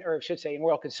production, or I should say in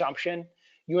oil consumption,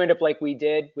 you end up like we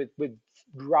did with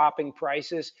dropping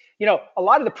prices. You know, a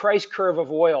lot of the price curve of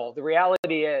oil, the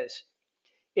reality is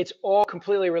it's all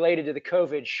completely related to the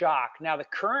COVID shock. Now, the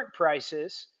current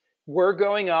prices were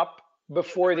going up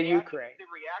before the Ukraine. The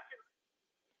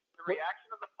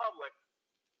reaction of the public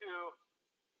to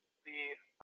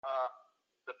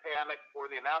the pandemic, or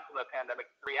the announcement of the pandemic,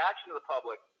 the reaction of the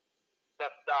public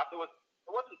that stopped. It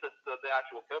wasn't just the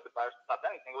actual COVID virus that stopped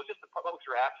anything. It was just the public's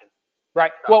reaction.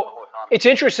 Right. Well, it's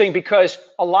interesting because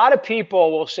a lot of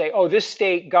people will say, oh, this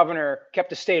state governor kept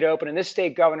the state open and this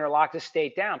state governor locked the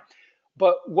state down.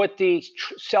 But what the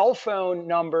cell phone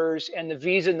numbers and the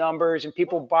visa numbers and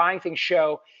people buying things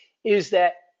show is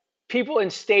that people in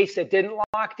states that didn't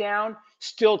lock down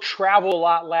still travel a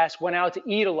lot less, went out to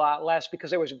eat a lot less, because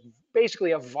there was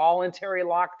basically a voluntary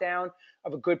lockdown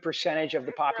of a good percentage of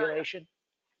the population.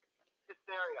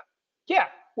 Hysteria.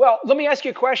 Yeah. Well, let me ask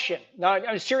you a question. Now,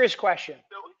 a serious question.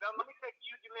 So let me take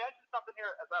you mentioned something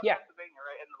here about Pennsylvania,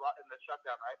 right? In the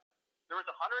shutdown, right? There was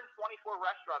 124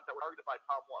 restaurants that were targeted by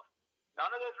Tom Wolf. None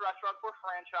of those restaurants were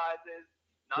franchises.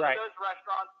 None of those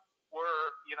restaurants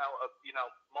were,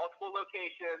 multiple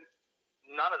locations.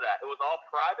 None of that. It was all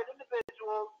private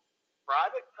individuals,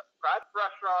 private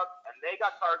restaurants, and they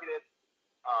got targeted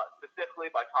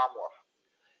specifically by Tom Wolf.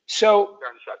 So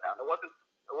during the shutdown, it wasn't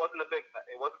a big thing.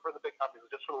 It wasn't for the big companies.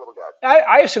 It was just for the little guys.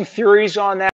 I have some theories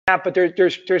on that, but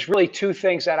there's really two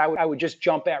things that I would just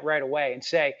jump at right away and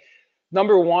say.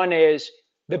 Number one is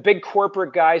the big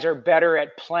corporate guys are better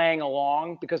at playing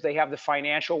along because they have the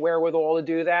financial wherewithal to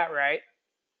do that, right?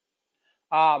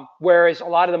 Whereas a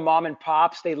lot of the mom and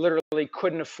pops, they literally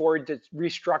couldn't afford to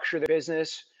restructure their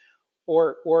business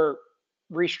or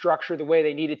restructure the way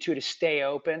they needed to stay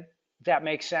open. If that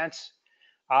makes sense.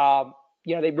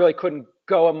 They really couldn't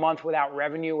go a month without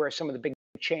revenue, where some of the big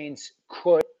chains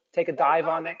could take a dive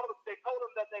on that. They told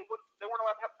them that they weren't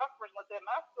allowed to have customers unless they had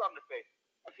masks on their face,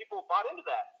 and people bought into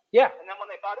that. Yeah. And then when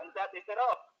they bought into that, they said,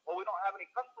 "Oh, well, we don't have any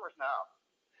customers now."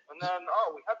 And then,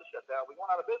 "Oh, we had to shut down. We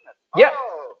went out of business." Yeah.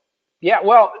 Oh. Yeah.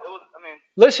 Well,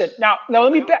 listen. Now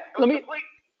let me. If you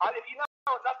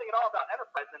know nothing at all about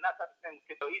enterprise, then that type of thing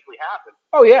could so easily happen.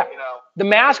 Oh yeah. The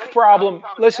mask problem.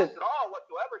 Listen. At all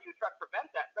whatsoever, you try to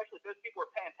prevent that, especially if those people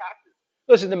are paying taxes.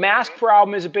 Listen, the mask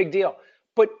problem is a big deal.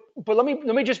 But let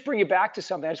me just bring you back to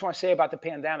something I just want to say about the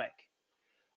pandemic.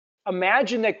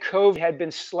 Imagine that COVID had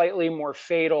been slightly more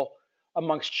fatal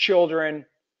amongst children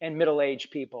and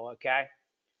middle-aged people. Okay,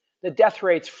 the death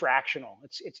rate's fractional.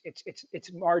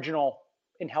 It's marginal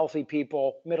in healthy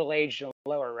people, middle-aged and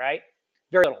lower, right?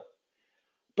 Very little.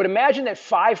 But imagine that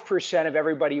 5% of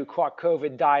everybody who caught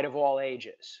COVID died of all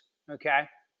ages. Okay.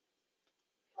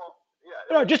 Well,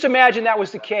 yeah. Just imagine that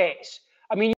was the case.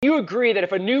 I mean, you agree that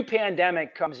if a new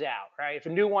pandemic comes out, right? If a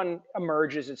new one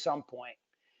emerges at some point,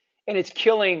 and it's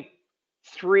killing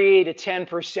 3 to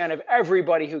 10% of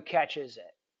everybody who catches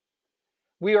it,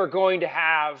 we are going to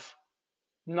have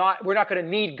we're not going to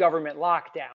need government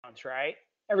lockdowns, right?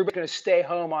 Everybody's going to stay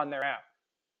home on their own.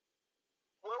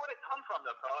 Where would it come from,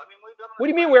 though, Carl? I mean, what do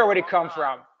you mean, where would it come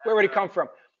from? Where would it come from?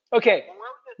 Okay,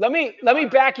 let me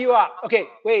back you up. Okay,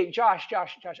 wait, Josh. I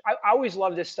always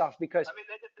love this stuff because. I mean,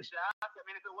 they just adapt. I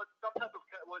mean, if it was some type of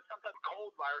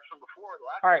cold virus from before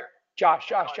last all right, Josh.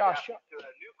 To a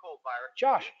new cold virus.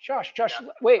 Josh.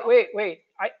 Wait.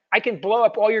 I can blow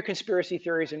up all your conspiracy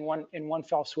theories in one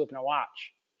fell swoop. Now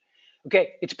watch.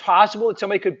 Okay, it's possible that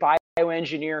somebody could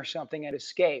bioengineer something and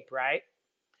escape, right?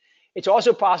 It's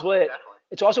also possible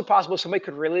somebody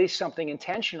could release something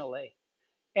intentionally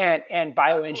and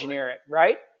bioengineer it,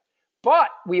 right? But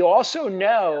we also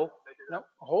know, no,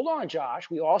 hold on, Josh.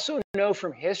 We also know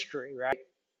from history, right?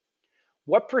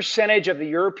 What percentage of the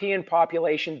European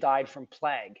population died from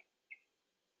plague?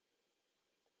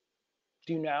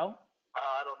 Do you know?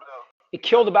 I don't know. It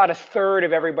killed about a third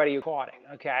of everybody who caught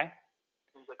it, okay?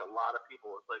 Seems like a lot of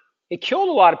people. It's like it killed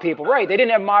a lot of people, right? They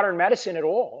didn't have modern medicine at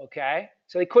all, okay?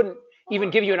 So they couldn't even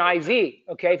give you an IV,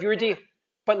 okay? If you were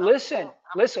but listen.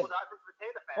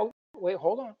 Oh, wait,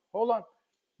 hold on.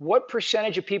 What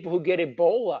percentage of people who get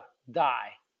Ebola die,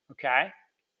 okay?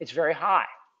 It's very high,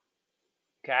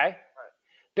 okay?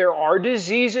 There are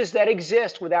diseases that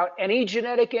exist without any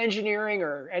genetic engineering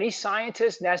or any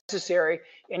scientist necessary,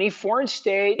 any foreign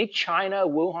state, any China,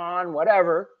 Wuhan,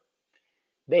 whatever.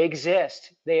 They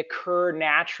exist. They occur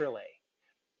naturally.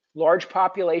 Large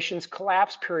populations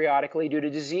collapse periodically due to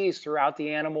disease throughout the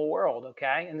animal world,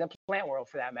 okay? And the plant world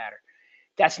for that matter.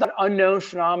 That's not an unknown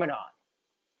phenomenon.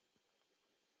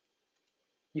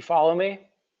 You follow me?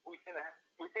 We've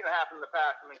seen it happen in the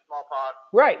past. I mean, smallpox.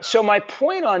 Right. So my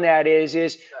point on that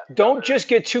is don't just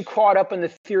get too caught up in the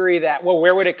theory that, well,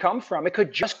 where would it come from? It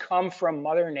could just come from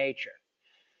Mother Nature.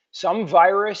 Some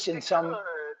virus and some.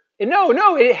 No,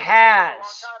 it has.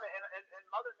 And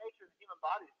Mother Nature, the human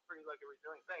body is pretty like a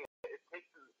resilient thing. It takes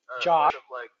Josh,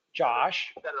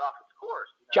 set it off its course.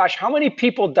 You know? Josh, how many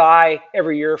people die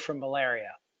every year from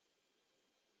malaria?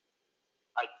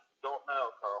 I don't know,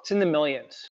 Carl. It's in the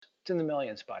millions. It's in the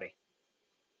millions, buddy.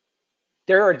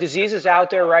 There are diseases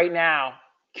out there right now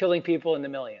killing people in the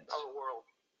millions. Oh, the world.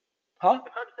 Huh?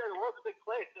 It's hard to say. The world's a big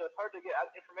place, so it's hard to get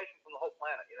information from the whole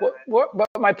planet. You know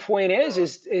but my point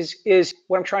is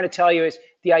what I'm trying to tell you is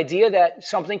the idea that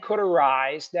something could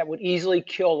arise that would easily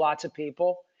kill lots of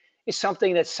people is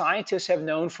something that scientists have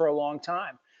known for a long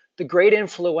time. The great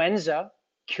influenza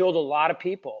killed a lot of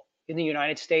people in the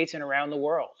United States and around the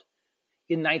world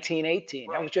in 1918.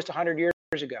 Right. That was just 100 years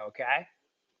ago, okay?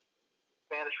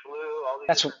 Spanish flu, all these.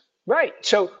 That's right.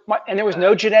 So, and there was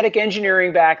no genetic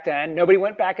engineering back then. Nobody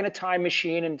went back in a time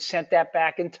machine and sent that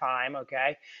back in time,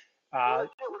 okay? Well, there's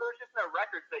just no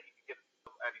records that you could get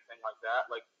anything like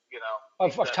that, like, you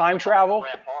know. Of time travel?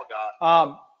 Grandpa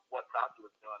got what Fauci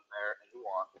was doing there and who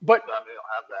on. But so, I mean, they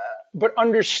don't have that. But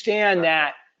understand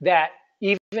that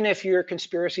even if your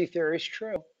conspiracy theory is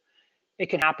true, it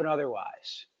can happen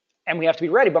otherwise. And we have to be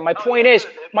ready. But my point is,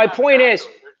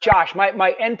 Josh,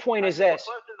 my end point is this.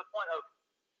 Close to the point of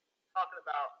talking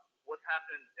about what's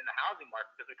happening in the housing market,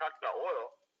 because we talked about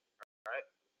oil, right?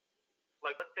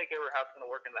 Like, let's take over how it's going to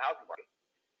work in the housing market.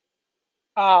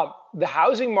 The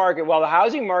housing market, well, the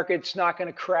housing market's not going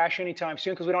to crash anytime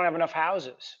soon because we don't have enough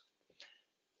houses.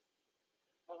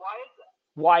 Well, why is that?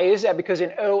 Why is that? Because in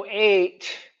 2008,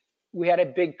 we had a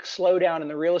big slowdown in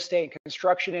the real estate and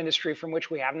construction industry from which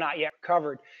we have not yet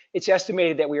recovered. It's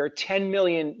estimated that we are 10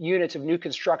 million units of new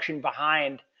construction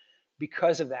behind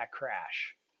because of that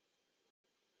crash.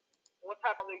 What's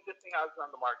happening to the existing houses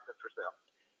on the market that's for sale?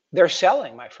 They're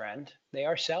selling, my friend. They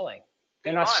are selling.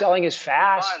 They're not selling as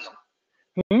fast.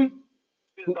 Who's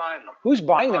buying them? Who's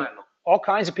buying them? All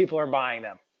kinds of people are buying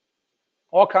them.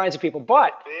 All kinds of people.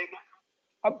 But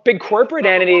big corporate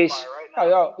entities.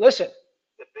 Listen.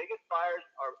 The biggest buyers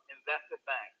are invested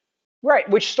banks. Right,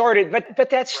 which started, but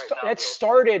that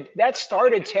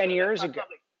started 10 years ago.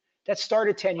 That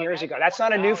started 10 years ago. That's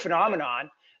not a new phenomenon.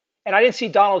 And I didn't see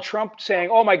Donald Trump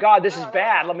saying, "Oh my God, this is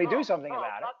bad. Let me do something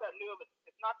about it." It's not that new.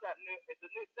 It's not that new. It's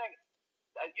a new thing.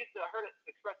 I used to heard it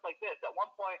expressed like this. At one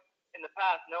point in the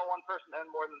past, no one person owned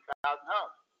more than 1,000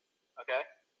 homes. Okay.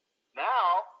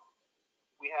 Now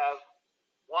we have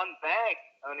one bank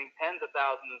owning tens of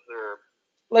thousands or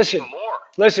even more.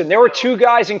 Listen. There were two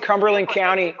guys in Cumberland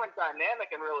County. Different dynamic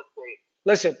in real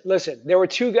estate. Listen. There were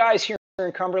two guys here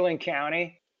in Cumberland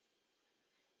County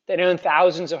that owned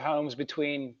thousands of homes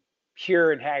between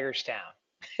here and Hagerstown,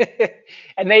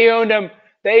 and they owned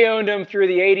them through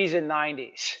the 80s and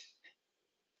 90s.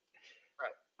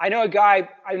 Right. I know a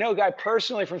guy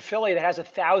personally from Philly that has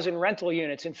 1,000 rental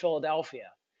units in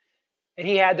Philadelphia, and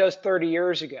he had those 30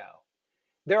 years ago.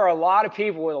 There are a lot of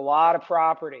people with a lot of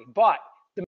property, but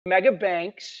the mega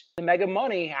banks, the mega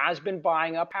money has been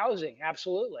buying up housing,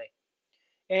 absolutely,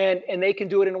 and they can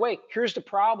do it in a way. Here's the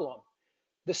problem.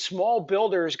 The small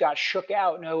builders got shook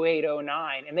out in 08,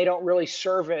 09, and they don't really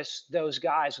service those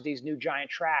guys with these new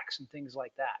giant tracts and things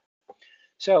like that.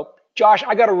 So, Josh,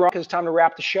 I got to run because it's time to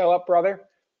wrap the show up, brother.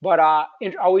 But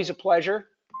always a pleasure.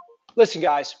 Listen,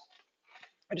 guys,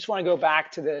 I just want to go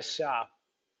back to this,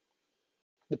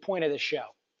 the point of this show.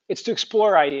 It's to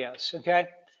explore ideas, okay?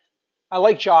 I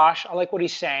like Josh. I like what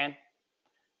he's saying.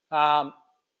 I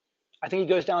think he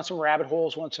goes down some rabbit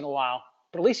holes once in a while.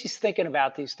 But at least he's thinking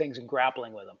about these things and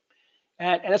grappling with them.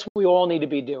 And that's what we all need to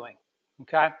be doing.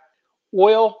 Okay.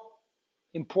 Oil,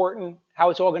 important.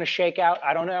 How it's all going to shake out,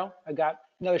 I don't know. I got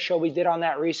another show we did on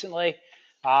that recently.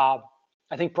 I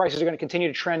think prices are going to continue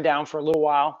to trend down for a little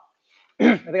while.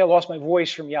 I think I lost my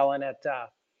voice from yelling at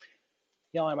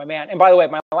my man. And by the way,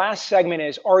 my last segment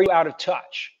is, are you out of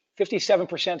touch?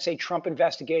 57% say Trump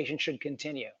investigation should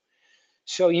continue.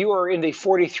 So you are in the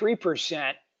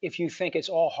 43% if you think it's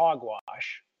all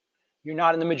hogwash. You're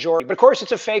not in the majority. But of course,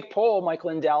 it's a fake poll. Mike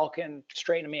Lindell can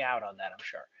straighten me out on that, I'm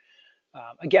sure.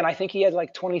 Again, I think he had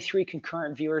like 23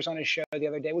 concurrent viewers on his show the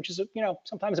other day, which is,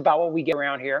 sometimes about what we get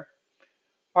around here.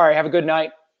 All right, have a good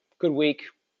night, good week.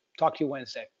 Talk to you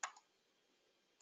Wednesday.